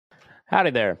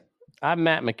Howdy there. I'm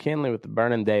Matt McKinley with the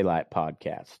Burning Daylight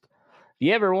podcast. If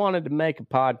you ever wanted to make a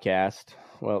podcast,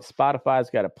 well, Spotify's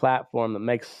got a platform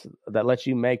that lets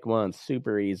you make one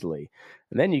super easily.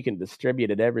 And then you can distribute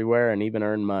it everywhere and even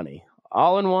earn money.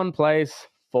 All in one place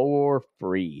for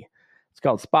free. It's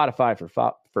called Spotify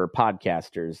for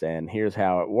podcasters, and here's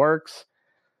how it works.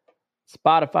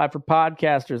 Spotify for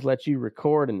podcasters lets you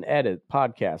record and edit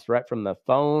podcasts right from the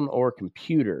phone or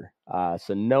computer.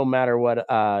 So no matter what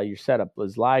your setup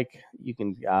is like, you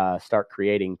can start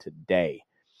creating today.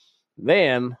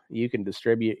 Then you can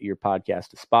distribute your podcast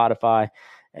to Spotify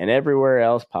and everywhere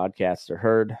else podcasts are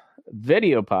heard.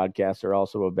 Video podcasts are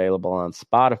also available on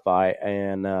Spotify.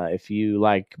 And if you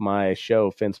like my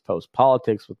show, Fence Post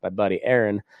Politics with my buddy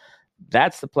Aaron,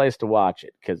 that's the place to watch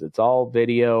it because it's all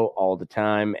video all the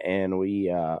time. And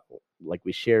we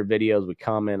share videos, we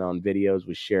comment on videos,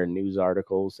 we share news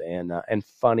articles and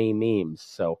funny memes.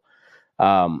 So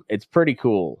it's pretty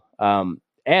cool. And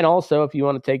also, if you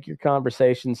want to take your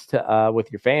conversations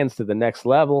with your fans to the next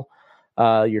level,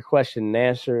 your question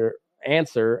and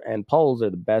answer and polls are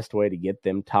the best way to get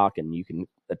them talking. You can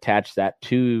attach that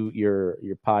to your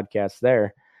podcast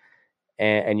there,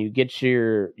 and you get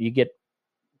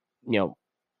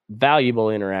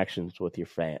valuable interactions with your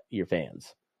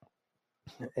fans.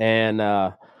 And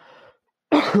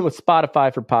with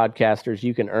Spotify for podcasters,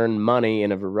 you can earn money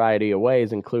in a variety of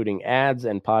ways, including ads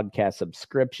and podcast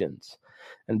subscriptions.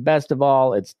 And best of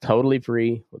all, it's totally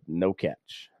free with no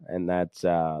catch. And that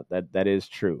is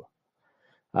true.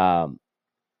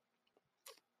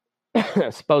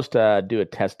 Supposed to do a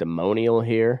testimonial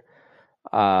here.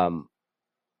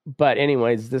 But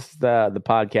anyways, this is the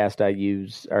podcast I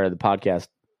use, or the podcast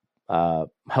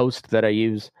host that I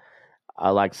use.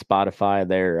 I like Spotify.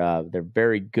 They're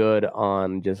very good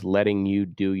on just letting you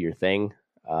do your thing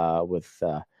with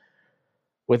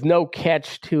no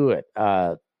catch to it.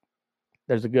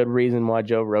 There's a good reason why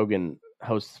Joe Rogan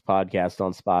hosts podcasts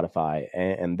on Spotify,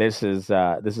 and this is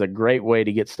a great way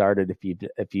to get started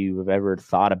if you've ever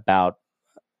thought about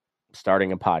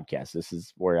starting a podcast. This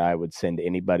is where I would send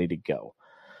anybody to go.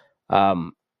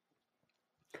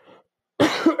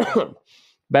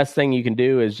 Best thing you can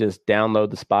do is just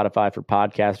download the Spotify for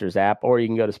Podcasters app, or you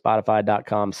can go to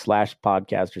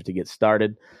spotify.com/podcasters to get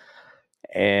started.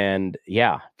 And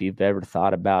yeah, if you've ever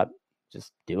thought about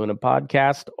just doing a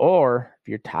podcast, or if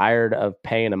you're tired of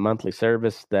paying a monthly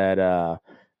service that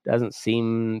doesn't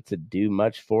seem to do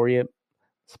much for you,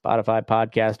 Spotify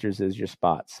Podcasters is your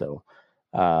spot. So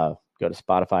go to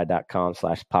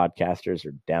spotify.com/podcasters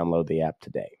or download the app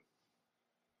today.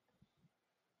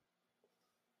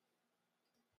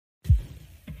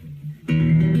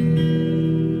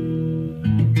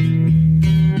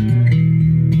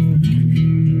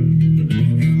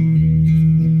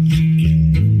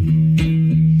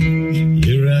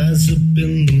 Up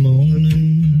in the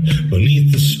morning,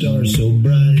 beneath the stars so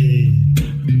bright.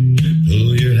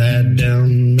 Pull your hat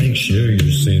down, make sure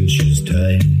your cinch is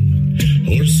tight.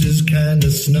 Horses kinda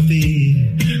snuffy,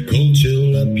 cold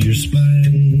chill up your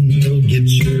spine. It'll get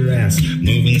your ass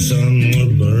moving, son, we're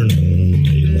burning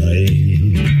daylight.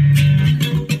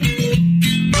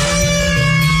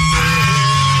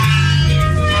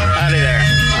 Howdy there,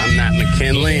 I'm Matt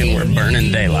McKinley and we're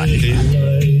burning daylight.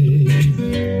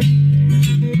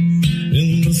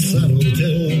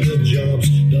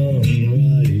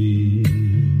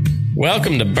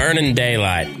 Welcome to Burning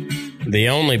Daylight, the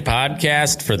only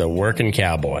podcast for the working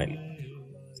cowboy.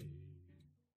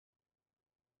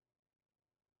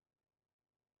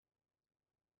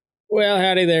 Well,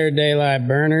 howdy there, daylight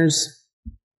burners.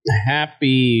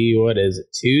 Happy,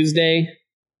 Tuesday?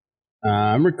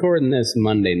 I'm recording this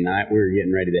Monday night. We're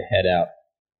getting ready to head out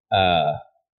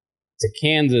to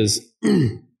Kansas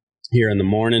here in the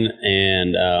morning,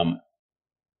 and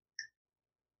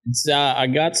I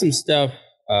got some stuff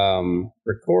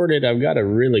recorded. I've got a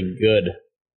really good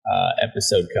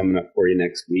episode coming up for you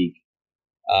next week.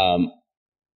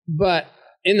 But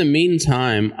in the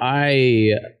meantime,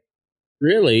 I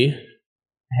really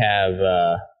have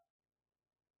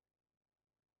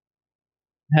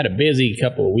had a busy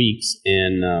couple of weeks,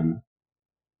 and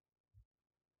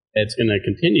it's going to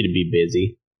continue to be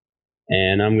busy.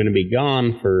 And I'm going to be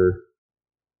gone for a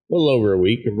little over a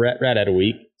week, right at a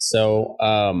week. So,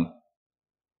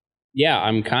 yeah,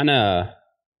 I'm kind of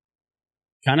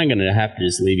going to have to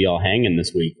just leave y'all hanging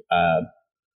this week.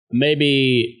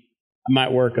 Maybe I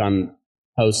might work on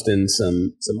posting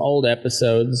some old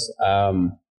episodes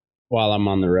while I'm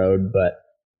on the road. But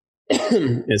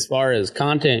as far as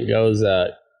content goes,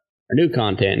 or new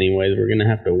content anyways, we're going to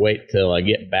have to wait till I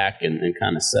get back and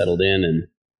kind of settled in. And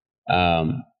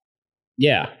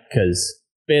yeah, because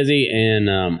busy and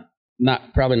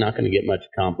probably not going to get much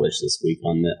accomplished this week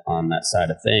on that side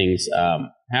of things.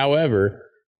 However,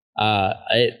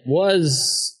 it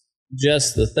was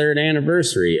just the 3rd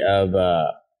anniversary of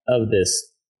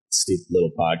this stupid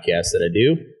little podcast that I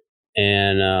do,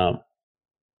 and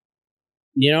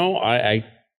I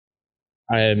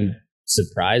am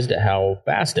surprised at how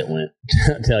fast it went.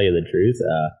 To tell you the truth,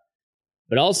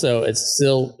 but also it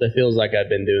feels like I've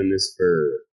been doing this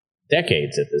for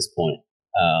decades at this point.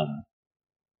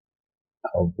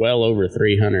 Well over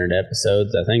 300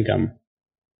 episodes. I think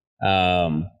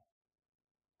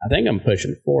I'm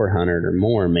pushing 400 or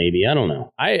more, maybe. I don't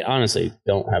know. I honestly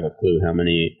don't have a clue how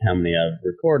many I've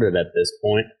recorded at this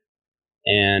point.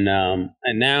 And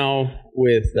now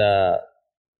with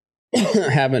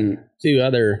having 2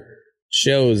 other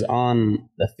shows on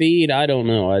the feed, I don't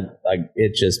know.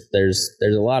 It just there's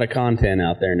a lot of content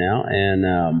out there now, and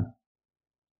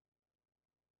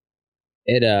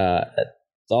it's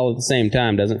all at the same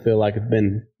time. Doesn't feel like it's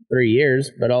been 3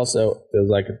 years, but also feels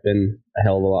like it's been a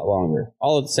hell of a lot longer.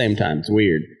 All at the same time. It's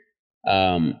weird.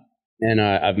 And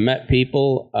I've met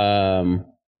people, a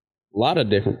lot of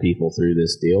different people through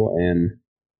this deal, and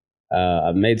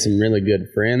I've made some really good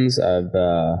friends. I've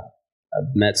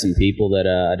met some people that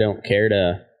I don't care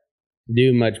to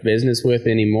do much business with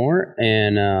anymore,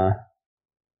 and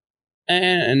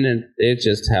it's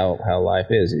just how life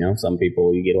is, Some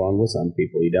people you get along with, some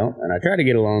people you don't, and I try to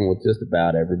get along with just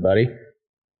about everybody.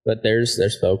 But there's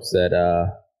folks that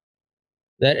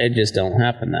it just don't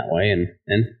happen that way, and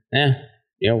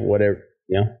whatever,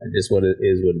 just what it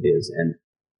is, and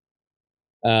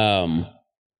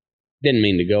didn't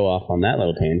mean to go off on that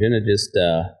little tangent. It just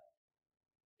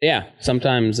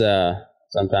sometimes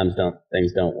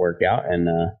things don't work out, and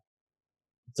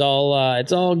it's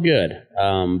all good.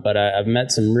 But I've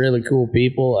met some really cool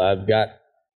people. I've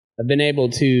been able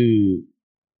to,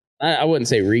 I wouldn't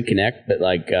say reconnect, but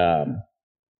like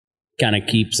kind of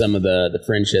keep some of the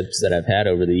friendships that I've had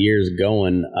over the years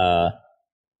going.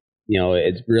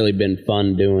 It's really been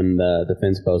fun doing the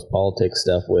Fence Post politics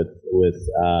stuff with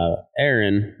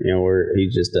Aaron. Where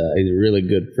he's a really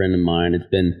good friend of mine. It's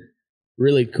been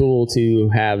really cool to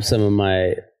have some of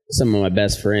my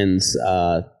best friends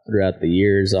throughout the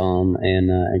years on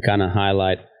and kind of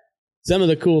highlight some of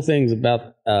the cool things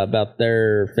about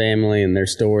their family and their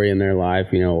story and their life.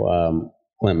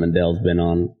 Clint Mandell's been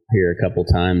on here a couple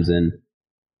times, and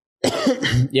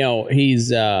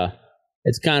he's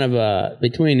it's kind of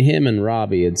between him and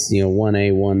Robbie, it's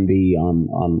 1A 1B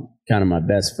on kind of my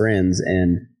best friends,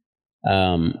 and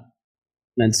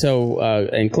so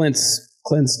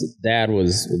Clint's dad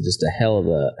was just a hell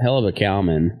of a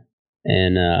cowman,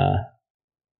 and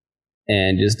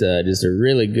just a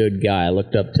really good guy. I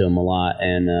looked up to him a lot,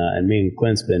 and me and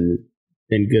Clint's been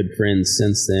good friends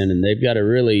since then, and they've got a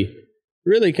really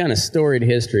kind of storied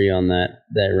history on that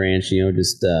ranch, or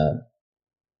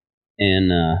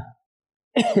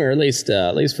at least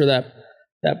for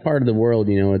that part of the world,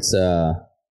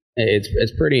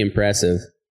 it's pretty impressive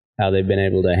how they've been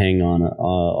able to hang on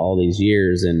all these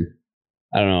years. And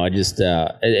I don't know,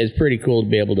 it's pretty cool to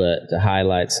be able to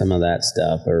highlight some of that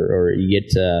stuff, or you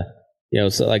get to,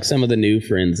 so like some of the new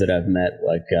friends that I've met,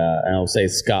 like I'll say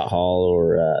Scott Hall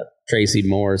or Tracy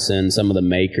Morrison, some of the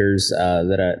makers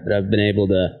that I've been able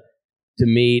to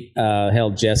meet.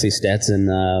 Jesse Stetson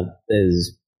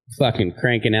is fucking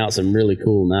cranking out some really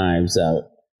cool knives.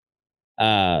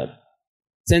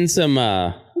 Send some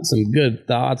good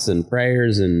thoughts and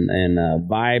prayers and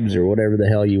vibes, or whatever the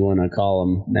hell you want to call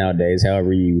them nowadays.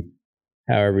 However you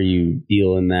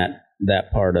deal in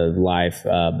that part of life,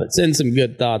 but send some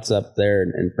good thoughts up there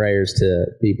and prayers to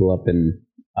people up in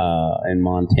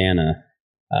Montana.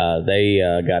 They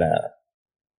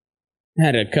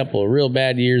had a couple of real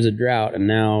bad years of drought, and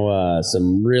now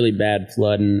some really bad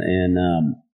flooding, and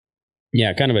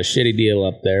kind of a shitty deal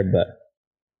up there. But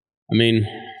I mean,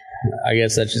 I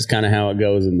guess that's just kind of how it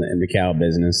goes in the cow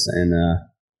business. And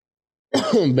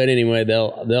but anyway,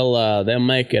 they'll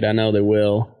make it. I know they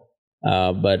will.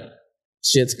 But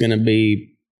shit's gonna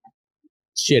be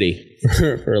shitty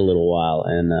for a little while,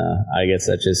 and I guess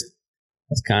that's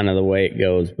kind of the way it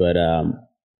goes. But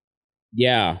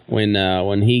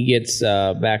when he gets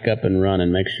back up and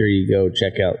running, make sure you go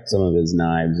check out some of his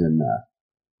knives, and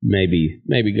maybe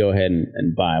go ahead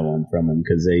and buy one from him,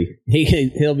 because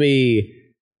he'll be.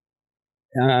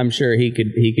 I'm sure he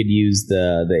could use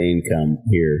the income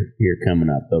here coming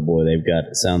up. Oh boy,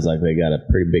 sounds like they got a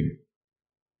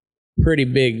pretty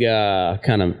big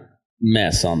kind of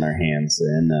mess on their hands,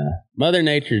 and Mother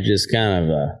Nature's just kind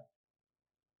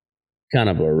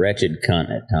of a wretched cunt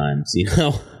at times.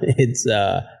 It's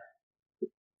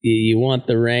you want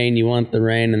the rain,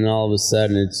 and then all of a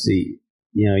sudden it's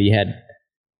you had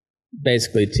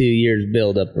basically 2 years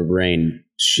buildup of rain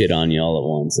shit on you all at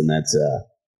once, and that's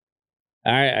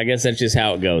I guess that's just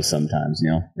how it goes sometimes.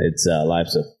 It's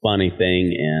life's a funny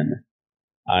thing, and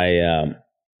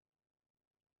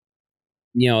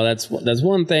that's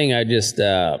one thing I just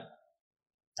I've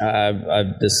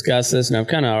discussed this, and I've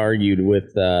kind of argued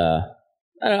with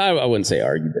I wouldn't say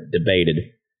argued, but debated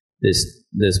this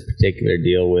particular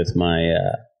deal with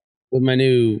my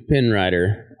new pin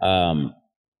rider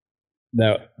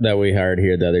that we hired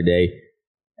here the other day,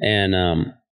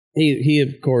 and he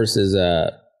of course is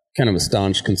kind of a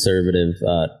staunch conservative,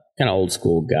 kind of old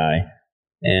school guy,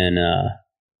 and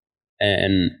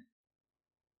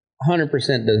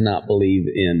 100% does not believe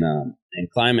in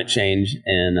climate change,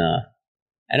 and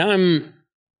I'm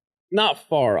not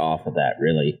far off of that,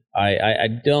 really. I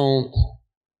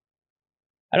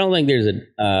don't think there's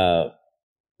a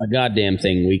goddamn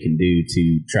thing we can do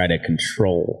to try to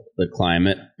control the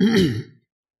climate,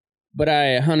 but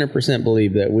I 100%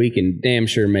 believe that we can damn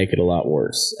sure make it a lot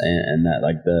worse, and that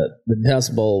like the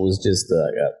Dust Bowl was just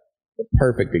the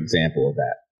perfect example of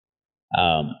that.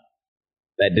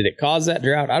 That did it cause that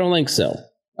drought? I don't think so.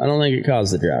 I don't think it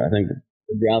caused the drought. I think the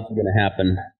droughts are going to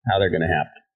happen how they're going to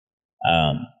happen.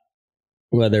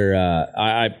 Whether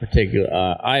I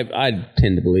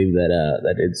tend to believe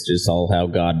that it's just all how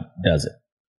God does it.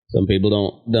 Some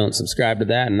people don't subscribe to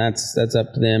that, and that's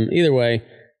up to them. Either way,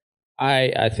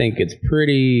 I think it's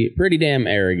pretty damn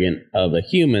arrogant of a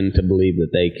human to believe that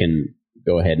they can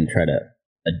go ahead and try to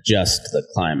adjust the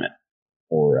climate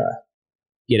or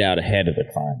get out ahead of the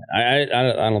climate. I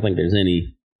don't think there's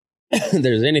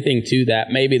there's anything to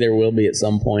that. Maybe there will be at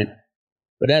some point.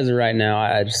 But as of right now,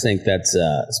 I just think that's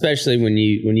especially when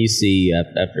you see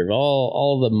after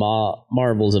all the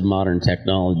marvels of modern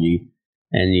technology,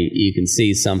 and you can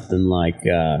see something like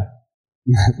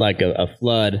like a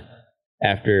flood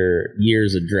after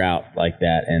years of drought like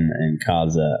that, and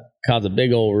cause a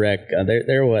big old wreck.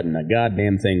 There wasn't a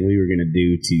goddamn thing we were going to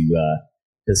do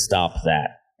to stop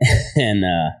that, and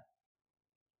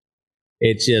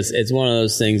it's one of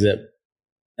those things that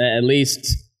at least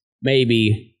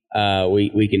maybe.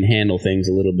 We can handle things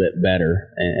a little bit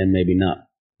better, and maybe not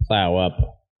plow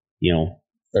up,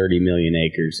 30 million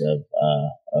acres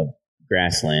of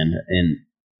grassland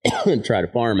and try to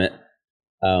farm it.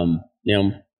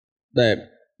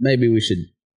 That maybe we should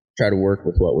try to work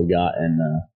with what we got and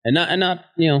not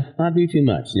do too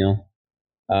much,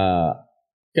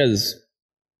 because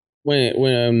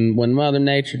when Mother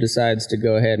Nature decides to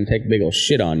go ahead and take a big old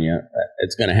shit on you,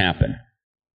 it's going to happen,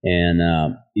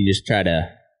 and you just try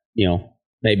to.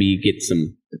 Maybe you get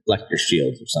some deflector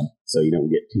shields or something so you don't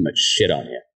get too much shit on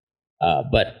you.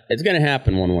 But it's going to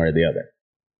happen one way or the other.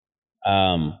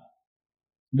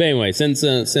 But anyway, send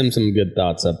some good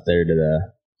thoughts up there to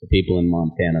the people in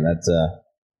Montana. That's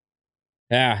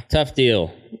tough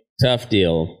deal. Tough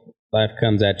deal. Life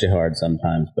comes at you hard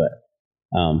sometimes, but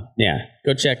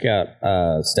go check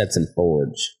out Stetson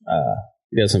Forge.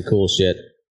 He does some cool shit.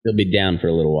 He'll be down for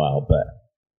a little while, but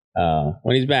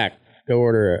when he's back, go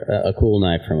order a cool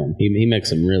knife from him. He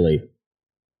makes some really,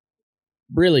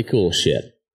 really cool shit.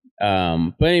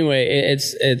 But anyway,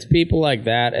 it's people like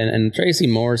that, and Tracy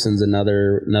Morrison's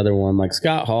another one. Like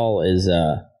Scott Hall is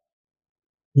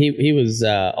he was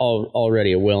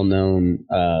already a well-known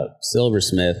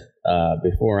silversmith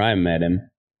before I met him,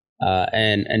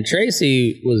 and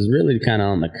Tracy was really kind of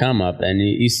on the come up, and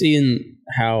you seen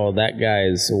how that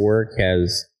guy's work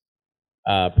has.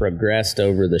 Progressed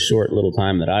over the short little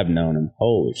time that I've known him.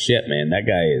 Holy shit, man, that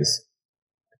guy is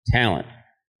a talent.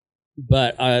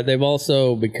 But they've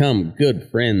also become good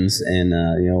friends, and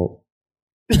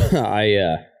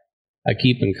I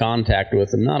keep in contact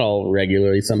with them. Not all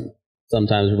regularly.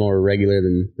 Sometimes more regular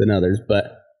than others.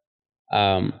 But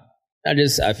I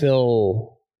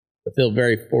feel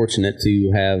very fortunate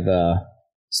to have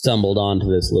stumbled onto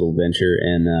this little venture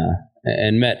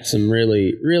and met some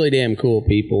really really damn cool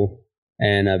people.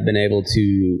 And I've been able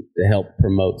to help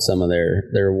promote some of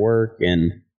their work,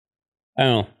 and I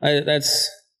don't know. That's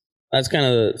kind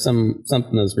of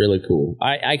something that's really cool.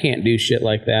 I can't do shit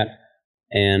like that,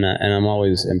 and I'm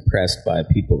always impressed by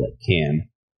people that can.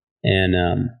 And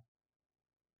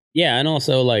and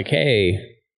also like, hey,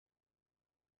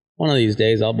 one of these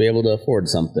days I'll be able to afford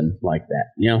something like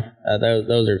that.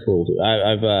 Those are cool too.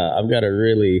 I've got a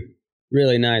really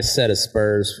really nice set of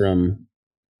spurs from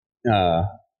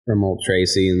old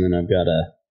Tracy, and then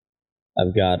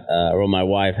my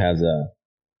wife has a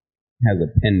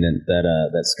pendant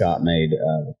that Scott made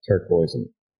with turquoise, and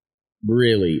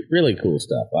really really cool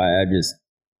stuff.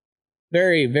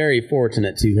 very, very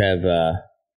fortunate to have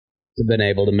been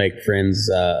able to make friends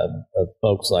of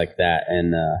folks like that.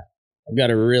 And I've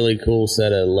got a really cool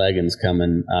set of leggings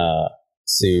coming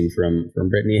soon from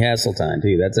Brittany Hasseltine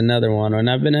too. That's another one. And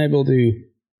I've been able to,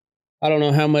 I don't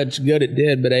know how much good it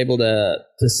did, but able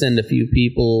to send a few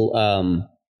people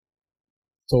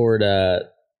toward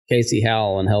Casey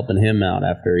Howell and helping him out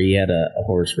after he had a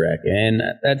horse wreck. And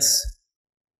that's,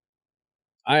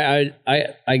 I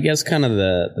guess kind of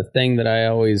the thing that I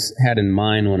always had in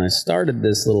mind when I started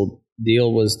this little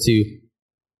deal was to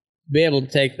be able to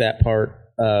take that part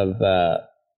of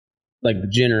like the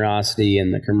generosity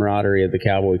and the camaraderie of the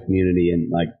cowboy community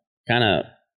and like kind of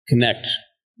connect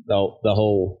the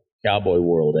whole cowboy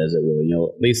world, as it will, you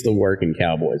know, at least the working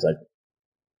cowboys. Like,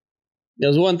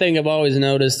 there's one thing I've always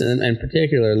noticed, and in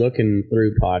particular looking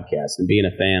through podcasts and being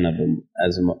a fan of them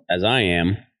as I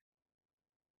am,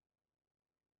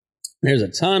 there's a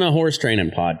ton of horse training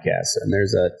podcasts, and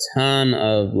there's a ton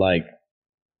of like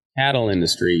cattle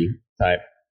industry type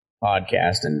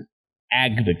podcast and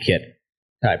advocate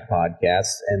type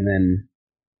podcasts, and then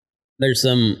there's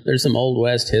some Old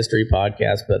West history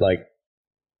podcasts, but like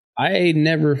I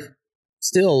never,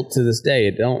 still to this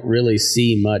day, don't really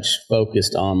see much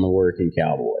focused on the working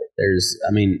cowboy. There's,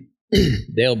 I mean,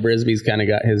 Dale Brisby's kind of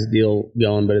got his deal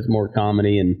going, but it's more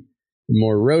comedy and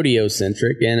more rodeo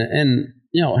centric, and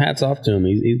you know, hats off to him.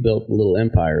 He's built a little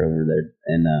empire over there,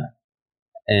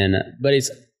 and but he's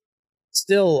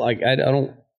still like, I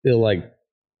don't feel like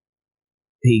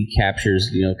he captures,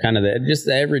 you know, kind of just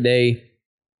the everyday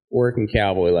working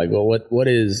cowboy. Like, well, what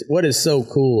is so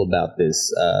cool about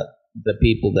this? The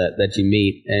people that you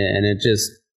meet, and it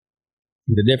just,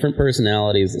 the different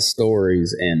personalities, the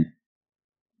stories, and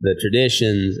the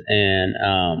traditions, and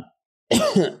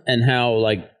and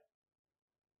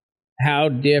how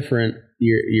different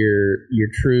your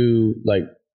true, like,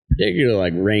 particularly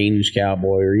like range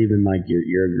cowboy, or even like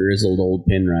your grizzled old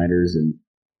pin riders, and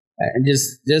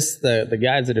just the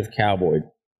guys that have cowboyed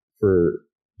for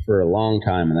a long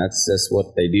time, and that's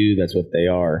what they do, that's what they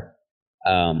are.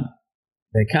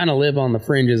 They kind of live on the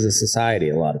fringes of society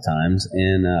a lot of times,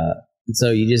 and so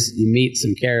you meet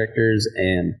some characters,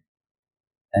 and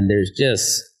there's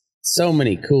just so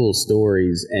many cool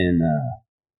stories and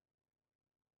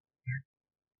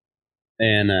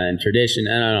tradition.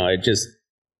 I don't know, it just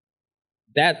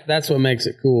that's what makes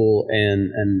it cool,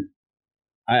 and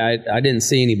I didn't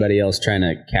see anybody else trying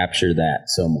to capture that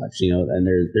so much, you know. And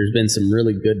there's been some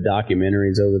really good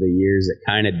documentaries over the years that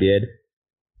kind of did,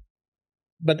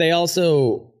 but they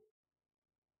still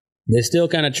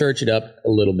kind of church it up a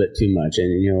little bit too much,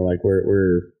 and you know, like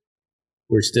we're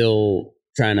still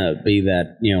trying to be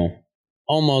that, you know,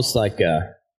 almost like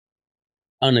a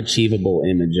unachievable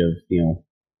image of, you know,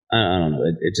 I don't know,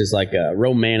 it's just like a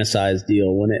romanticized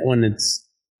deal when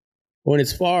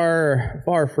it's far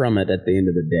from it at the end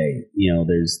of the day. You know,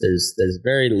 there's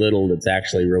very little that's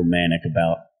actually romantic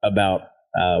about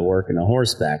working a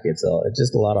horseback. It's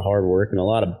just a lot of hard work and a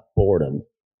lot of boredom.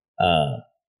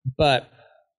 But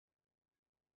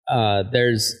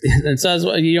there's, and so as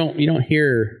well, you don't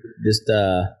hear just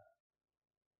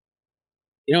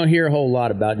you don't hear a whole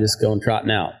lot about just going trotting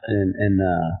out and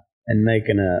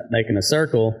making a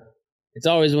circle. It's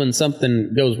always when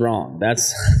something goes wrong.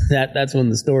 That's when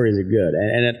the stories are good.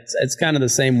 And it's kind of the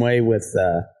same way with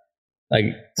like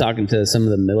talking to some of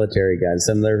the military guys.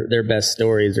 Some of their best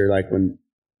stories are like when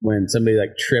somebody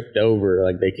like tripped over,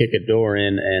 like they kick a door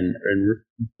in and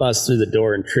bust through the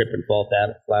door and trip and fall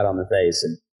flat on their face,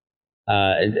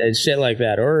 and shit like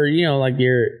that. Or, you know, like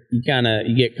you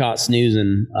get caught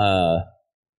snoozing,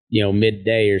 you know,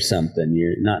 midday or something.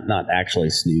 You're not actually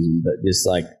snoozing, but just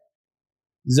like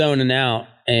zoning out,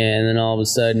 and then all of a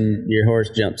sudden your horse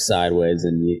jumps sideways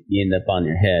and you end up on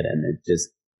your head, and it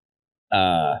just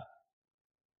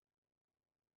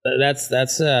that's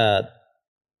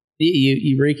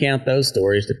you recount those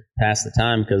stories to pass the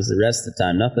time, because the rest of the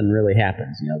time nothing really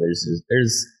happens. You know,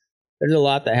 there's a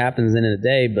lot that happens in a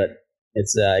day, but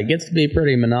it gets to be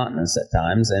pretty monotonous at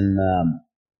times, and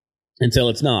until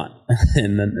it's not,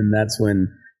 and that's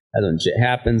when shit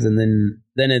happens, and then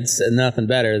it's nothing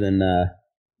better than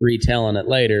retelling it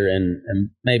later and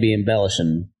maybe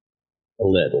embellishing a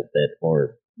little bit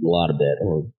or a lot of it,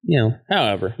 or, you know,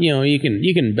 however, you know, you can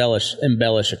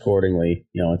embellish accordingly.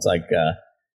 You know, it's like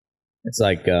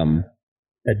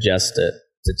adjust it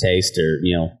to taste, or,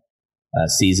 you know,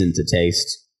 season to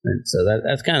taste, and so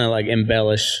that's kind of like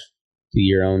embellish to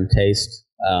your own taste.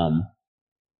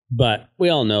 But we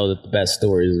all know that the best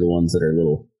stories are the ones that are a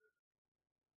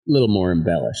little more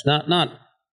embellished. Not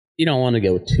you don't want to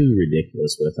go too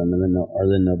ridiculous with them, and then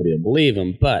nobody will believe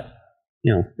them. But,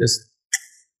 you know, just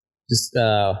just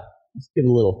give it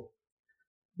a little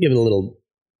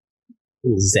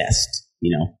zest,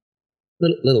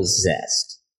 little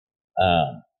zest.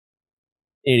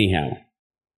 Anyhow,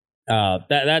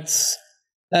 that's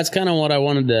kind of what I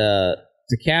wanted to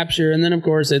capture. And then of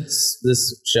course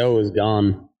this show has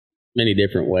gone many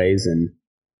different ways, and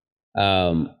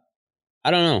I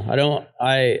don't know. I don't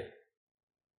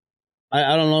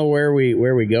know where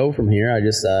we go from here. I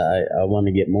just I want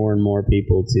to get more and more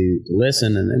people to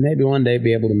listen, and maybe one day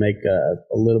be able to make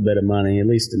a little bit of money, at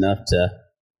least enough to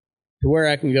where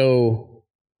I can go,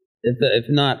 if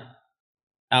not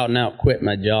out and out quit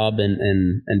my job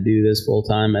and do this full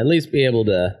time, at least be able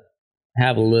to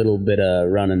have a little bit of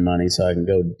running money so I can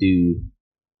go do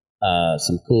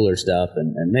some cooler stuff,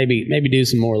 and maybe do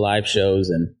some more live shows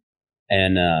and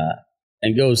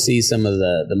go see some of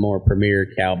the more premier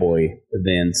cowboy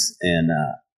events, and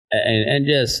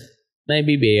just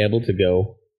maybe be able to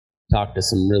go talk to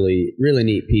some really, really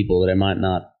neat people that I might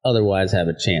not otherwise have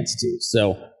a chance to.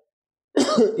 So,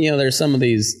 there's some of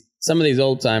these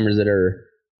old timers that are,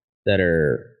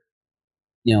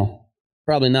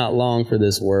 probably not long for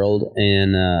this world,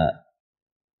 and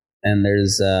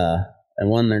there's and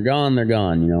when they're gone,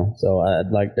 So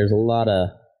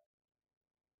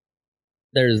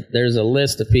there's a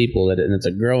list of people and it's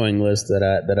a growing list that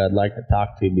I'd like to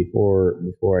talk to before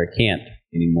I can't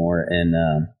anymore, and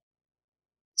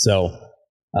so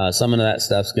some of that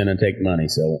stuff's going to take money.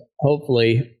 So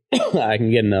hopefully I can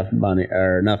get enough money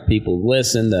or enough people to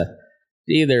listen to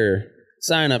either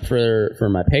sign up for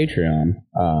my Patreon,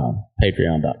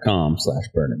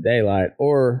 patreon.com/burningdaylight,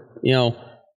 or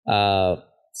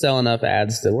sell enough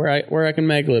ads to where I can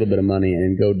make a little bit of money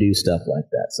and go do stuff like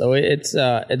that. So it's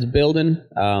building.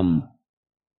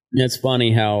 It's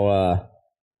funny how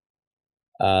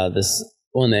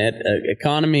when the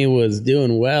economy was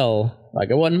doing well,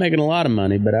 like I wasn't making a lot of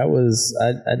money, but I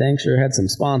dang sure had some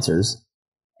sponsors,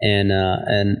 and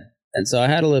so I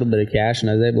had a little bit of cash, and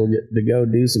I was able to go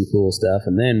do some cool stuff.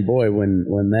 And then, boy,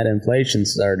 when that inflation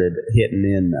started hitting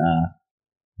in,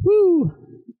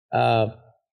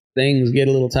 things get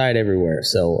a little tight everywhere.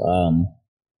 So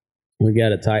we got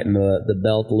to tighten the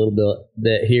belt a little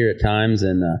bit here at times.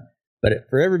 And but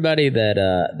for everybody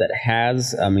that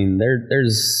has, I mean,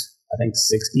 there's I think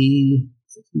 60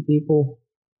 people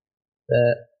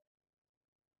that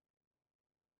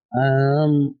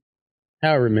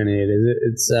however many it is,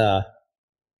 it's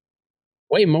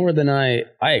way more than I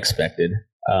expected.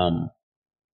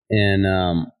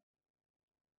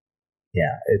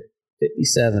 Yeah, it's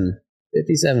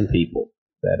 57 people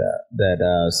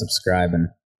that subscribe and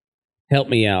help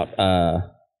me out,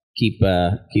 keep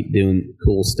doing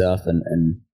cool stuff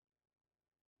and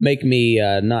make me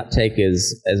not take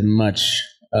as much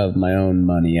of my own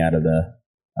money out of the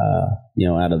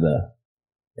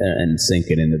and sink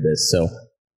it into this. So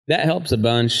that helps a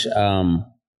bunch.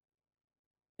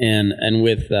 And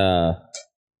with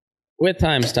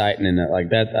times tightening it like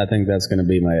that, I think that's going to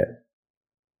be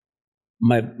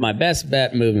my best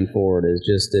bet moving forward is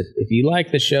just if you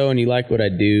like the show and you like what I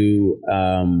do,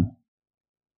 and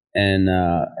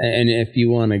if you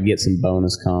want to get some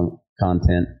bonus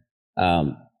content,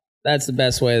 that's the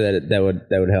best way that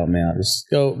would help me out. Just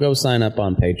go sign up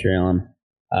on Patreon,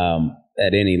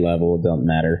 at any level, it don't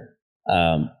matter.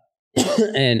 And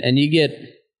you get,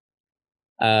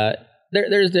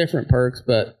 there's different perks,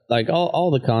 but like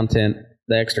all the content,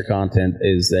 the extra content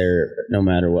is there no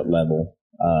matter what level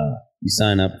you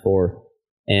sign up for,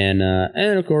 and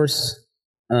of course,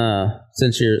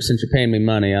 since you're paying me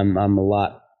money, I'm a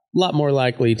lot more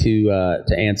likely to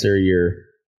answer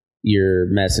your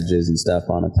messages and stuff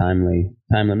on a timely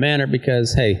manner,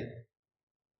 because hey,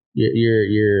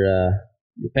 you're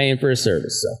paying for a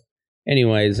service. So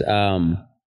anyways,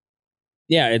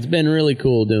 yeah, it's been really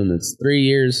cool doing this. 3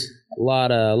 years, a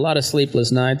lot of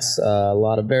sleepless nights, a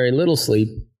lot of very little sleep,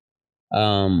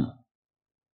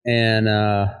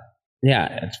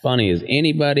 yeah, it's funny is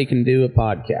anybody can do a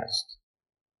podcast.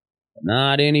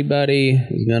 Not anybody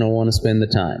is going to want to spend the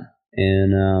time.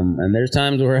 And there's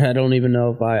times where I don't even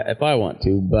know if I want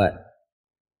to, but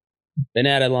been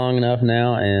at it long enough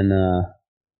now, and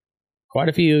quite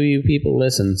a few of you people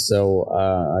listen, so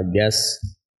I guess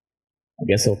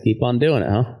I'll keep on doing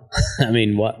it, huh? I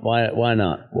mean, why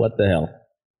not? What the hell?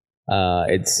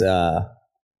 It's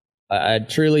I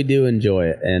truly do enjoy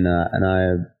it, and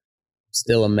I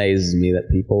still amazes me that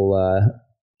people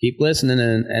keep listening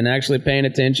and actually paying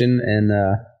attention, and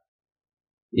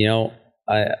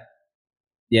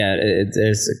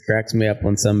it cracks me up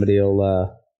when somebody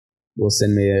will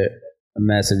send me a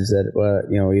message that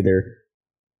either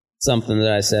something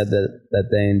that I said that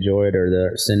they enjoyed, or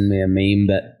they're sending me a meme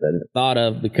that I thought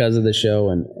of because of the show,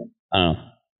 and I don't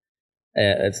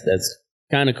know. That's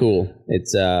kind of cool.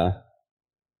 It's a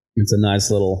nice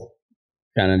little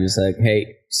kind of just like,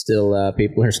 hey, still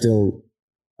people are still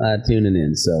tuning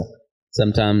in. So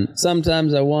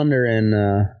sometimes I wonder, and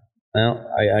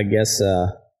I guess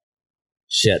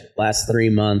last 3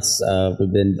 months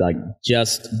we've been like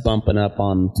just bumping up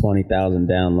on 20,000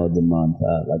 downloads a month.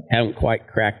 Like haven't quite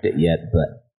cracked it yet, but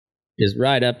just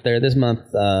right up there. This month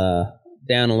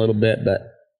down a little bit, but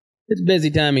it's a busy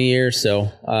time of year.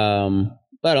 So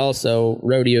but also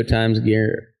rodeo season's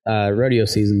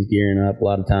gearing up. A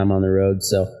lot of time on the road.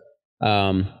 So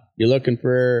you're looking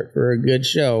for a good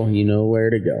show, you know where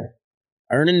to go.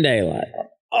 Earning Daylight on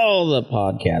all the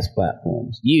podcast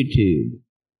platforms: YouTube,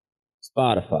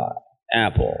 Spotify,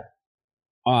 Apple,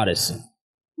 Odyssey,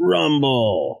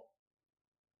 Rumble.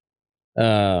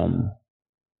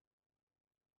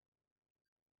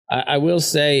 I will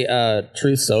say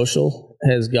Truth Social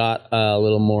has got a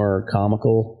little more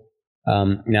comical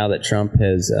now that Trump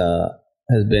has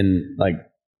been like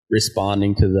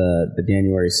responding to the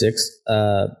January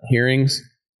 6th hearings.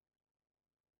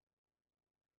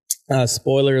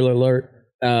 Spoiler alert,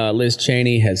 Liz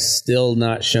Cheney has still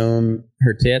not shown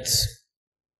her tits.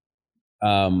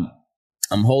 I'm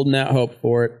holding out hope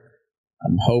for it.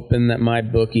 I'm hoping that my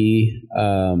bookie,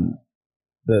 the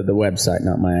website,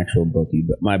 not my actual bookie,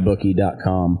 but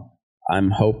mybookie.com,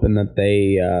 I'm hoping that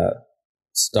they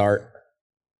start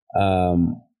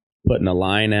putting a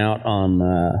line out on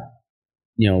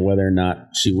whether or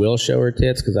not she will show her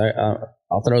tits, because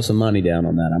I'll throw some money down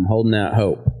on that. I'm holding out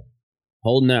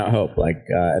hope. Like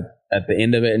at the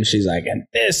end of it, and she's like, and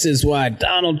this is why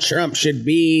Donald Trump should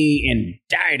be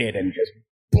indicted, and just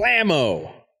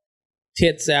blammo,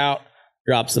 tits out,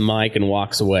 drops the mic, and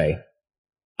walks away.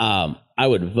 I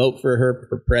would vote for her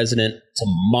for president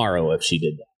tomorrow if she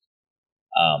did that.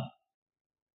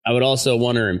 I would also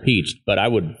want her impeached, but I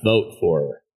would vote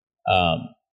for her.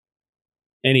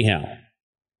 Anyhow,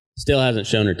 still hasn't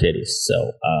shown her titties,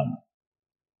 so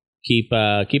keep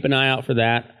an eye out for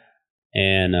that,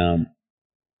 and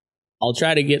I'll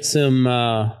try to get some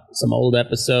old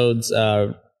episodes.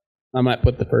 I might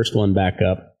put the first one back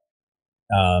up,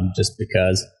 just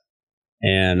because,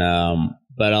 and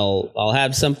but I'll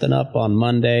have something up on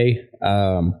Monday.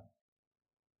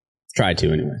 Try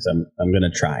to, anyways. I'm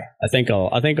gonna try. I think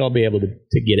I'll be able to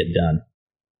get it done.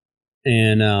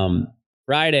 And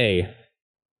Friday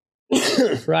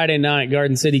night,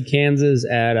 Garden City, Kansas,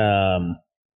 at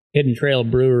Hidden Trail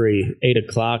Brewery,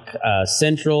 8:00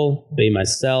 Central. Be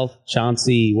myself,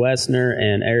 Chauncey Wessner,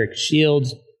 and Eric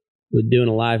Shields. We're doing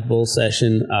a live bull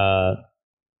session,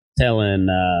 telling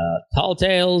tall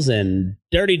tales and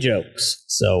dirty jokes.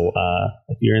 So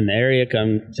if you're in the area,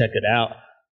 come check it out.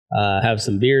 Have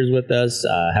some beers with us,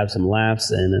 have some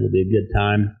laughs, and it'll be a good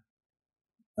time.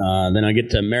 Then I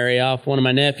get to marry off one of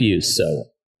my nephews, so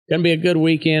gonna be a good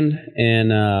weekend.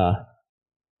 And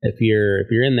if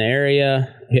you're in the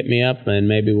area, hit me up, and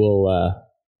maybe we'll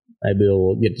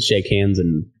get to shake hands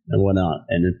and whatnot.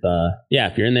 And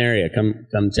if you're in the area,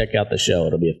 come check out the show.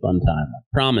 It'll be a fun time, I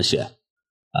promise you.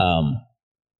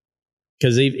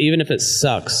 Because even if it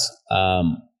sucks,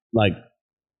 like,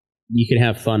 you can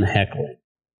have fun heckling.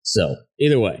 So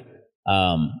either way,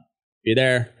 if you're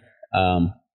there,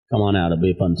 come on out. It'll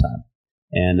be a fun time.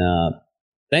 And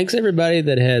thanks everybody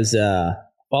that has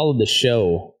followed the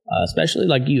show, especially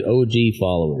like you OG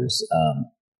followers,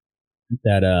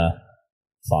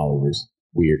 followers,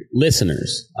 weird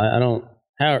listeners. I don't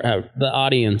how the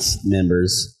audience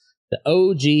members, the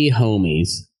OG homies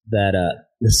that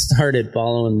started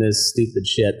following this stupid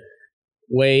shit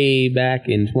way back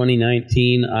in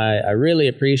 2019. I really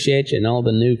appreciate you, and all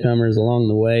the newcomers along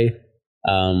the way.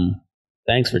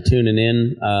 Thanks for tuning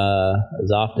in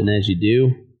as often as you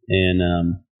do. And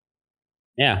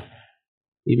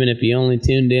even if you only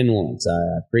tuned in once,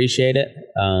 I appreciate it.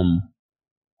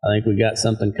 I think we got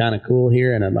something kind of cool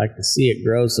here, and I'd like to see it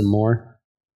grow some more.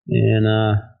 And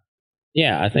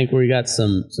I think we got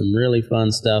some really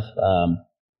fun stuff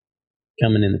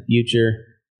coming in the future.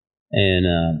 And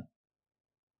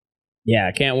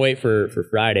I can't wait for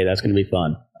Friday. That's going to be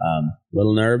fun. A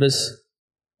little nervous,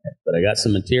 but I got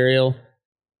some material,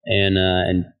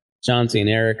 and Chauncey and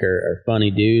Eric are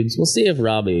funny dudes. We'll see if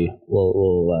Robbie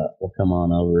will come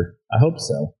on over. I hope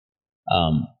so.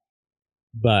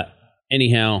 But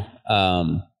anyhow,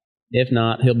 if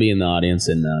not, he'll be in the audience,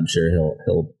 and I'm sure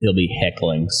he'll be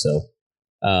heckling. So,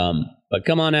 but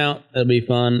come on out. It'll be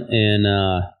fun. And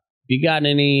if you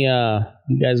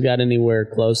guys got anywhere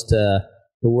close to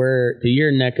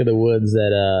your neck of the woods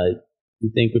that you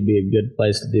think would be a good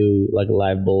place to do like a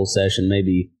live bowl session,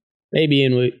 maybe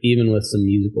even with some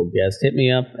musical guests, hit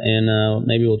me up and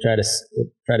maybe we'll try to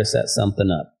set something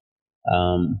up.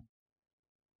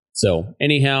 So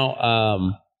anyhow,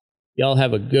 y'all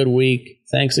have a good week.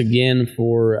 Thanks again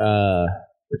for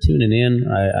tuning in.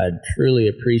 I truly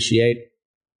appreciate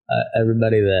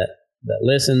everybody that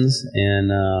listens,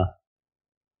 and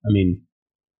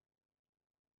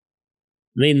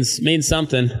means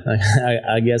something.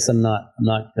 I guess I'm not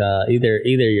either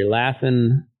you're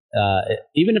laughing,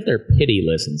 even if they're pity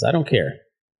listens. I don't care.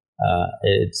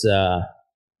 It's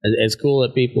cool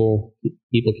that people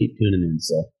keep tuning in.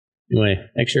 So anyway,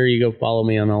 make sure you go follow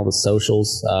me on all the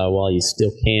socials while you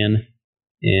still can,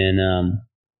 and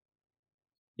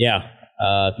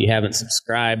if you haven't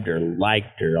subscribed or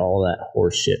liked or all that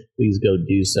horse shit, please go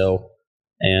do so.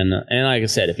 And like I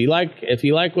said, if you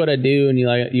like what I do and you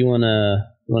want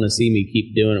to see me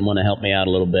keep doing it and want to help me out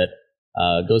a little bit,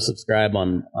 go subscribe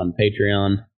on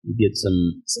Patreon. You get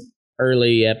some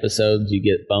early episodes, you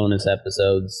get bonus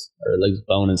episodes or at least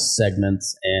bonus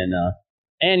segments,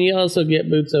 and you also get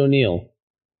Boots O'Neill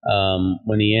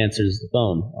when he answers the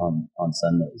phone on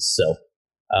Sundays. So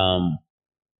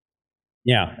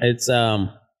it's like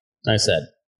I said,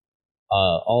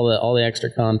 all the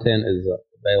extra content is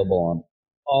available on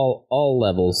all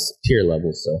levels, tier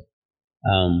levels. So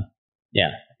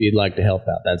if you'd like to help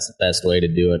out, that's the best way to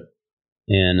do it.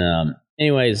 And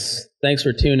anyways, thanks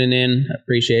for tuning in. I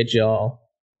appreciate y'all.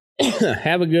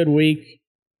 Have a good week.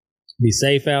 Be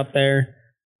safe out there.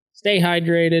 Stay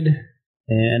hydrated,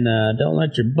 and don't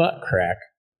let your butt crack.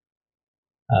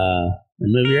 And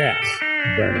move your ass.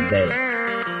 Burn a day.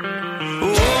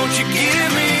 Won't you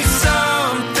give me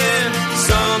something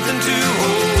to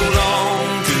hold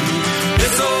on to?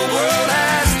 This old world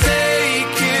has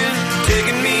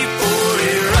taken me for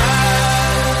a ride.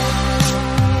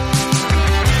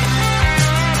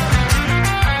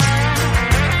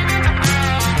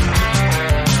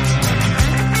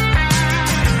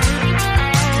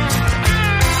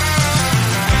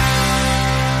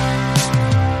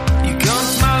 You come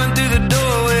smiling through the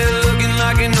doorway, looking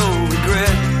like an old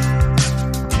regret.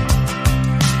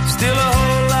 Still a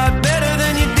whole lot better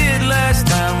than you did last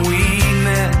time we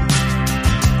met.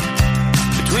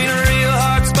 Between a real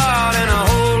hard spot and a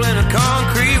hole in a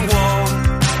concrete wall.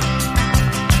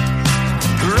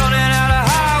 Running out of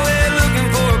highway looking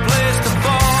for a place to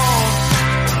fall.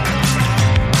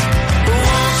 But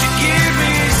won't you give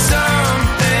me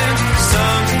something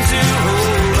to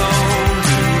hold on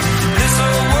to? This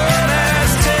old world has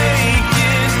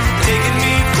taken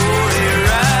me for a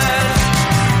ride.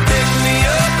 Pick me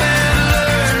up and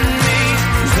learn me,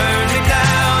 turn me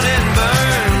down and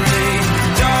burn me.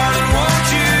 Darling, won't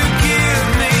you give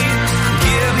me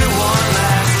one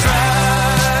last try?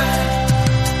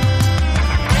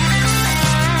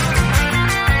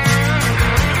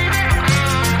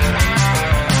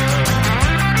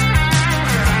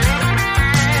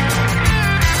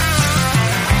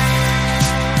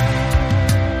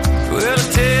 Well, to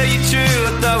tell you true,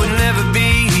 I thought we'd never be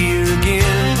here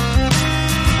again.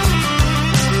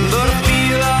 But I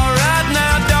feel alright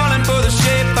now, darling, for the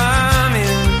shape I'm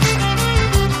in.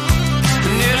 I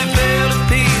nearly fell to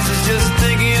pieces just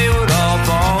thinking it would all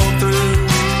fall through.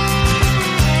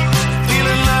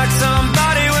 Feeling like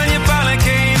somebody when you finally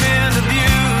came into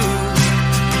view.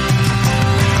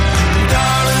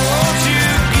 Darling, won't you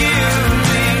give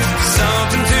me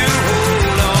something to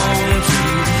hold on to?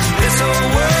 This whole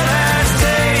world has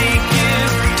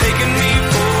taken me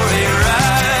for a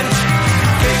ride.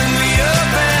 Pick me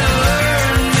up and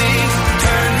learn me,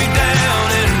 turn me down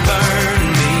and burn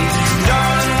me.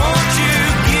 Darling, won't you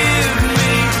give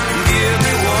me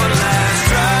one last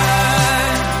try?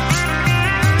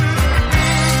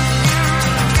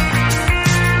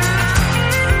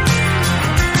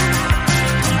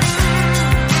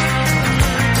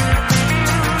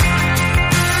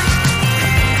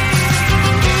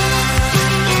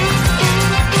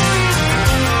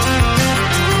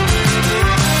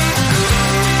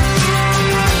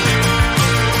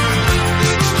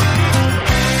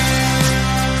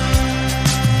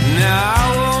 Now I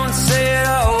won't say it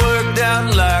all worked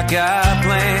out like I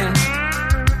planned.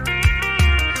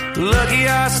 Lucky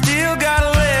I still got a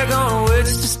leg on which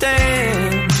to stand.